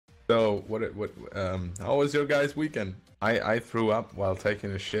So, how was your guys' weekend? I threw up while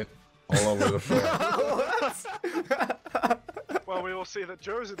taking a shit all over the floor. Well, we all see that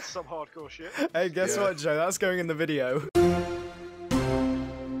Joe's into some hardcore shit. Hey, guess what, Joe? That's going in the video.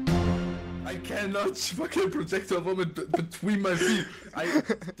 I cannot fucking projectile vomit between my feet.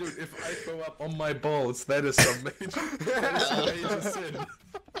 Dude, if I throw up on my balls, that is some major sin.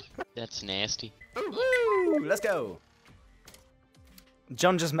 That's nasty. Woo! Let's go.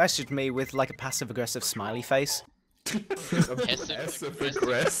 John just messaged me with like a passive-aggressive smiley face. Passive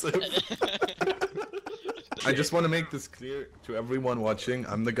aggressive. I just want to make this clear to everyone watching.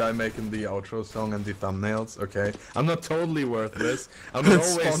 I'm the guy making the outro song and the thumbnails, okay? I'm not totally worthless. I'm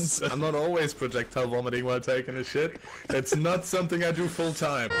not always projectile vomiting while taking a shit. It's not something I do full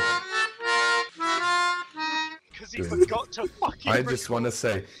time. Because he forgot to fucking I just want to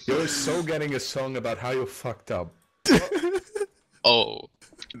say, you're so getting a song about how you fucked up. Oh.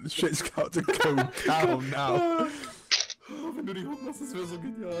 Shit's got to go down now. Wenn du die Hook machst, das wäre so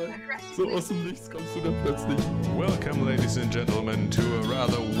genial. So aus dem Nichts kommst du dann plötzlich. Welcome, ladies and gentlemen, to a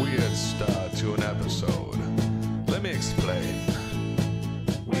rather weird start to an episode. Let me explain.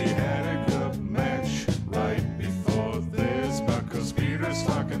 We had a good match right before this, but cause Peter's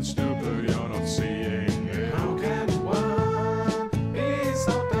fucking stupid, you're not seeing it. How can one be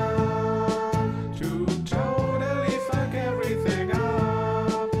so dumb to totally fuck everything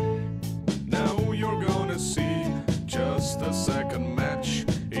up? Now you're gonna see just a second match,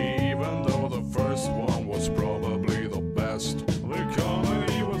 even though the first one was probably the best. The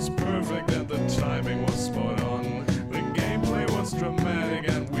comedy was perfect and the timing was spot on. The gameplay was dramatic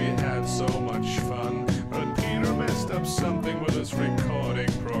and we had so much fun. But Peter messed up something with his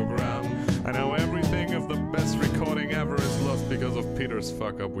recording program. And now everything of the best recording ever is lost because of Peter's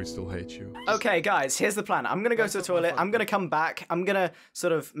fuck up. We still hate you. Okay, guys, here's the plan. I'm gonna go to the toilet. I'm gonna come back. I'm gonna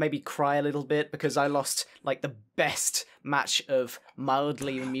sort of maybe cry a little bit because I lost like the best match of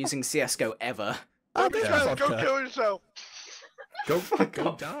mildly amusing CS:GO ever. Go kill yourself. Go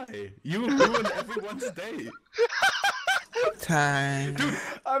die. You ruined everyone's day. Time. Dude,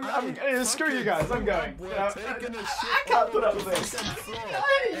 Screw you guys. I'm going. we're taking a shit I can't put up with this. floor,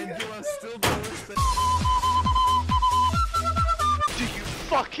 and you are still the worst. Do you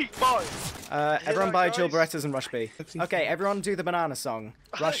fucking mind? Everyone buy guys. Jill Berettas and Rush B. Okay, everyone do the banana song.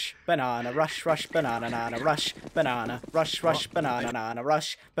 Rush, banana, rush, rush, banana, nana, rush, banana, rush, rush, banana, nana,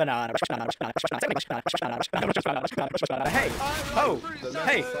 rush, banana, rush, banana, rush, banana, rush, banana, rush, banana, rush, banana, rush, banana, rush, banana, rush, banana, rush, banana. Hey, ho,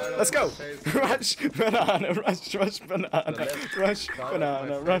 hey, let's go. Rush, banana, rush, rush, banana, rush,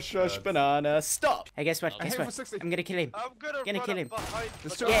 banana, rush, rush, banana. Stop. Hey, guess what? Guess what? I'm gonna kill him. I'm gonna kill him. behind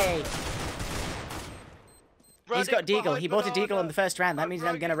Yay. He's got Deagle. behind He bought a banana. Deagle on the first round. That means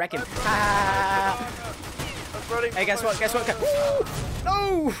I'm gonna wreck him. I'm running Hey, guess what? Guess what?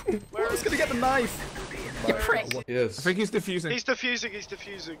 No! I was gonna get the knife. You prick. Yes. I think he's defusing. He's defusing, he's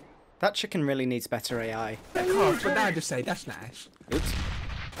defusing. That chicken really needs better AI. But now I just say that's nice. Oops.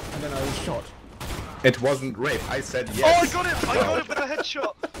 And then I was shot. It wasn't rape. I said Oh, yes. I got him with a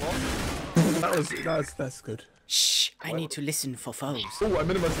headshot. That's good. Shh! I need to listen for foes. Oh, I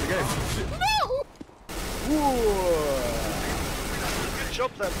minimized the game. Good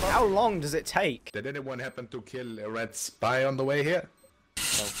job then, bud. How long does it take? Did anyone happen to kill a red spy on the way here?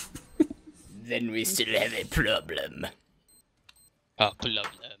 Then we still have a problem. Problem.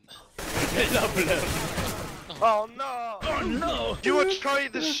 Oh no! Oh no! You are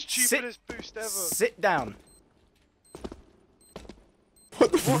trying the stupidest boost ever. Sit down.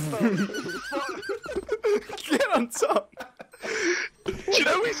 What the fuck? Get on top. Do you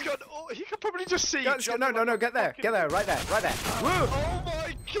know he's got? Oh, he could probably just see. No, get there, right there. Woo! Oh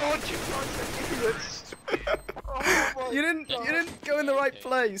my god, you guys are idiots! Oh my You didn't go in the right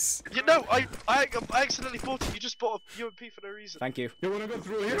place. You know, I accidentally bought it. You just bought a UMP for no reason. Thank you. You wanna go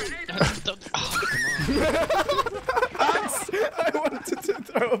through here? Oh, come on. I wanted to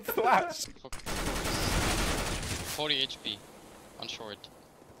throw a flash. 40 HP. On short.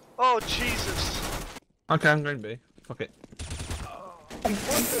 Oh Jesus! Okay, I'm going B. Fuck it.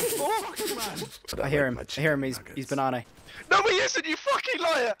 I hear him. He's banana. No, he isn't. You fucking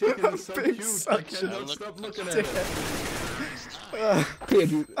liar! Chicken is so Being cute. I such a cannot stop looking at it.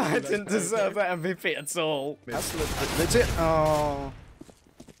 I didn't deserve that MVP at all. That's legit. Oh.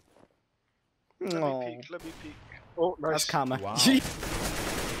 Let me peek. Oh, nice. That's karma. Wow.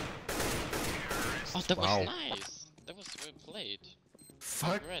 Oh, that was Wow. nice. That was well played.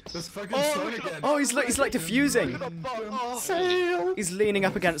 Fuck. Congrats. This fucking Oh, song look at- again. Oh, he's like diffusing. Oh, He's leaning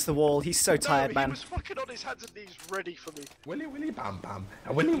up against the wall. He's so tired, he man. was fucking on his hands and knees ready for me. Willy Willy Bam Bam.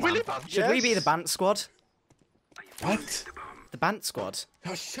 Willy Willy Bam Bam. Should we be the Bant squad? What? the Bant Squad.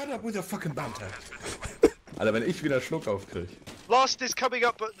 Oh, shut up with your fucking banter. Alter, wenn ich wieder Schluck aufkrieg. Last is coming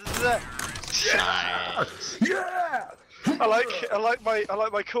up at the. Yeah! I like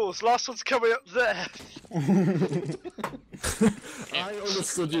my calls. Last one's coming up there. I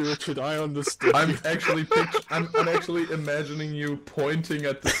understood you, Richard. I understood. I'm actually imagining you pointing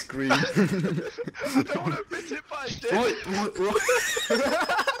at the screen. I don't want to admit it, but I did.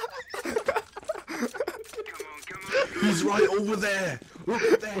 He's right over there.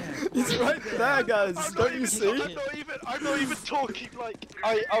 Look there. He's right there, guys. Don't you see? I'm not even talking like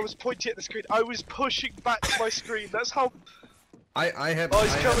I was pointing at the screen. I was pushing back my screen. That's how. I have. Oh,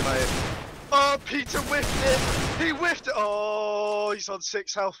 he's I coming. have Oh, Peter whiffed it. He whiffed it. Oh, he's on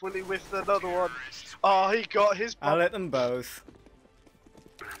 6 health. Will he whiff another one? Oh, he got his. I'll hit them both.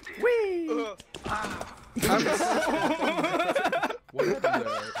 Whee! What happened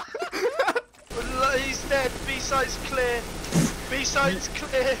there? He's dead. B-side's clear. B-side's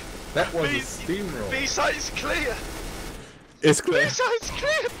clear. That was a steamroll. B-side's clear. It's clear. B-side's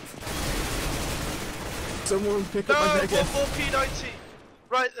clear. Someone pick No, up my one jacket. more P90.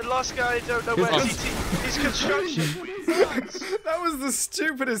 Right, the last guy, I don't know where TT. He's construction. That was the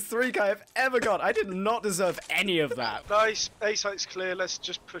stupidest 3K I've ever got. I did not deserve any of that. Nice. A site's clear. Let's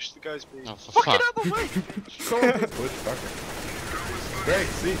just push the guys B. Oh, for Fucking fuck. out the way. Push, fuck it. Great,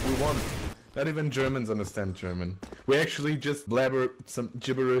 see, we won. Not even Germans understand German. We actually just blabber some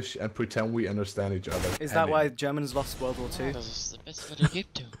gibberish and pretend we understand each other. Is that why Germans lost World War II? Das ist the best video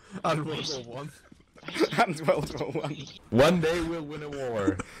gibt du. And World War One. And World War I. One day we'll win a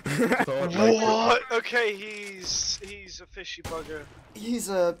war. What? Okay, he's a fishy bugger. He's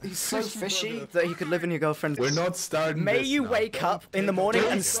so fishy that he could live in your girlfriend's. We're not starting. May this you now. wake up in the morning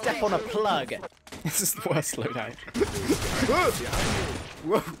and step on a plug. This is the worst loadout.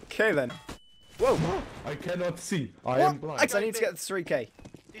 Whoa. Okay then. Whoa. I cannot see. I am blind. I need to get 3K.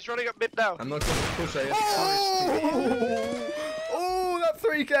 He's running up mid now. I'm not gonna push. I have Oh, that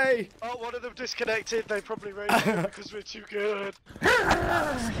 3K. Oh, one of them disconnected. They probably raised it because we're too good.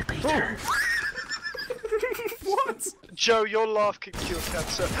 What? Joe, your laugh can cure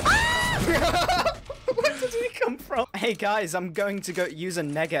cancer. Where did he come from? Hey guys, I'm going to go use a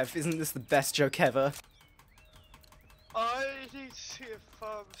Negev. Isn't this the best joke ever? I need to see if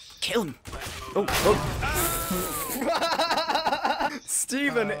Kill him. Oh.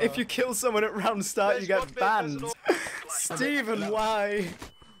 Stephen, if you kill someone at round start, you There's get one bit, banned. Stephen, why?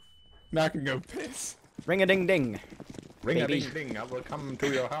 Now I can go piss. Ring a ding ding. Ring a Baby. ding ding. I will come to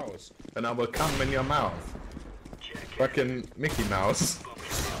your house and I will come in your mouth. Fucking Mickey Mouse.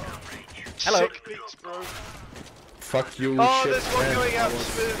 Hello. Sick beats, bro. Fuck you. Oh, shit there's one man. going out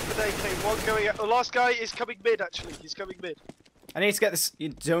for AK. One going out. The last guy is coming mid, actually. He's coming mid. I need to get this. You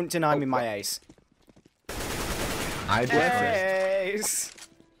don't deny me my ace. I Ace.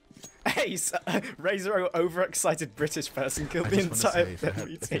 Ace. Razor overexcited British person killed the entire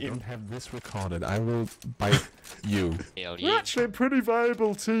enemy team. have this recorded, I will bite you. Hell We're yeah. actually a pretty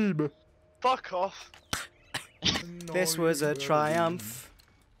viable team. Fuck off. This was a triumph.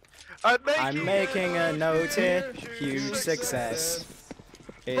 I'm making a note here. Huge success.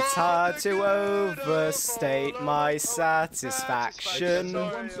 It's hard to overstate my satisfaction.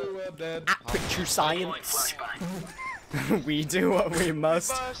 At Picture Science. We do what we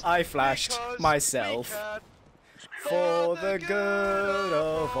must. I flashed myself. For the good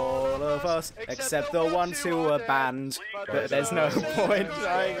of all of us, except the ones who are banned. But there's no point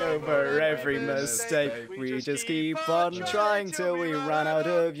trying over every mistake. We just keep on trying till we run out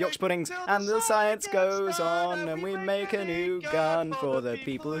of Yorkshire puddings. And the science goes on, and we make a new gun for the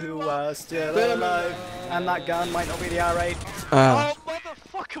people who are still alive. And that gun might not be the R8. Oh,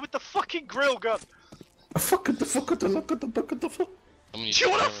 motherfucker with the fucking grill gun. Fuck it, the fuck it, the fuck it, the fuck it, the fuck. Do you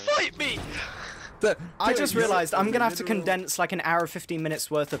wanna fight me? I just realised I'm gonna have to condense like an hour 15 minutes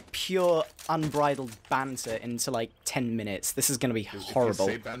worth of pure unbridled banter into like 10 minutes. This is gonna be horrible.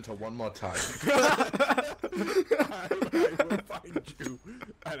 Say banter one more time. I will find you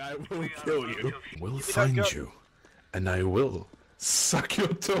and I will kill you. Will find you and I will suck your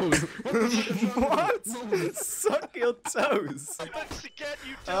toes. What? Suck your toes. Once again,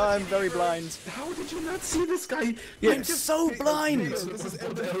 you I'm very blind. How did you not see this guy? I'm so blind. This is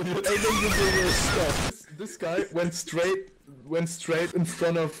This guy went straight in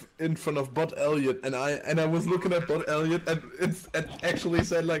front of Bot Elliot, and I was looking at Bot Elliot, and it actually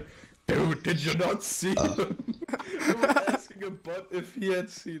said like, dude, did you not see him? I was asking a bot if he had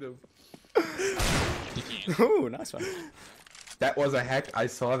seen him. Ooh, nice one. That was a hack. I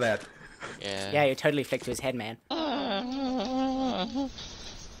saw that. Yeah. Yeah, you totally flicked to his head, man.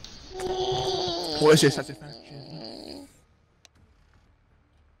 What is your satisfaction?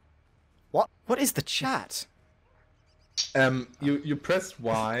 What? What is the chat? You press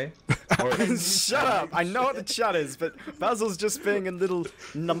Y. Or Shut up! I know what the chat is, but Basil's just being a little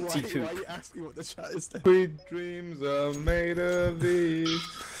numpty Why are poop. you asking what the chat is then? Sweet dreams are made of these.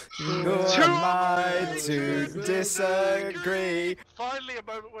 Who am I to disagree? Finally, a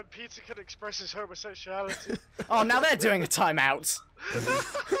moment when Peter can express his homosexuality. Oh, now they're doing a timeout.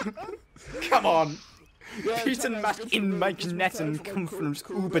 Come on. Peter Mac in Magnetten come from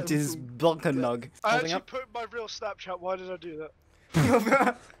Ubertis Blockenug. I Holding actually up. put in my real Snapchat. Why did I do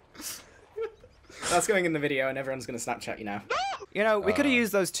that? That's going in the video and everyone's going to Snapchat you now. You know, we could have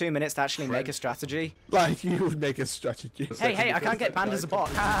used those 2 minutes to actually make a strategy. Like, you would make a strategy. Hey, I can't get banned as a bot.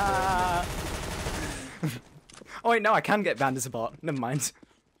 Ah. Oh wait, no, I can get banned as a bot. Never mind.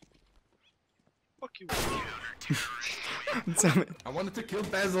 Fuck you. Damn it. I wanted to kill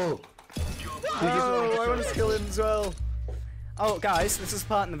Basil. Oh, I want to kill him as well. Oh, guys, this is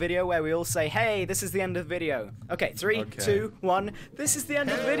part in the video where we all say, hey, this is the end of the video. Okay, 3, 2, 1, this is the end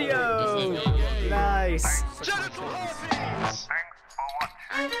of the video! Nice. Genital herpes!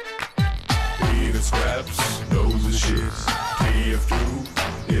 Peter Scraps knows his shit.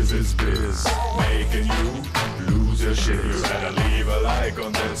 TF2 is his biz. Making you lose your shit. You better leave a like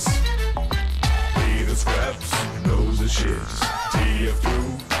on this. Peter Scraps knows his shit.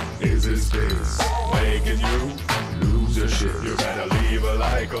 TF2 is his biz. Making you lose your shit. You better leave a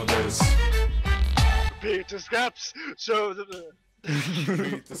like on this. Peter Scraps, so the...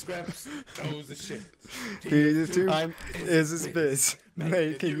 Peter Scraps knows the shit. TF2 is his biz,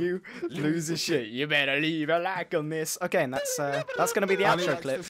 making you lose your shit. You better leave a like on this. Okay, and that's gonna be the outro clip.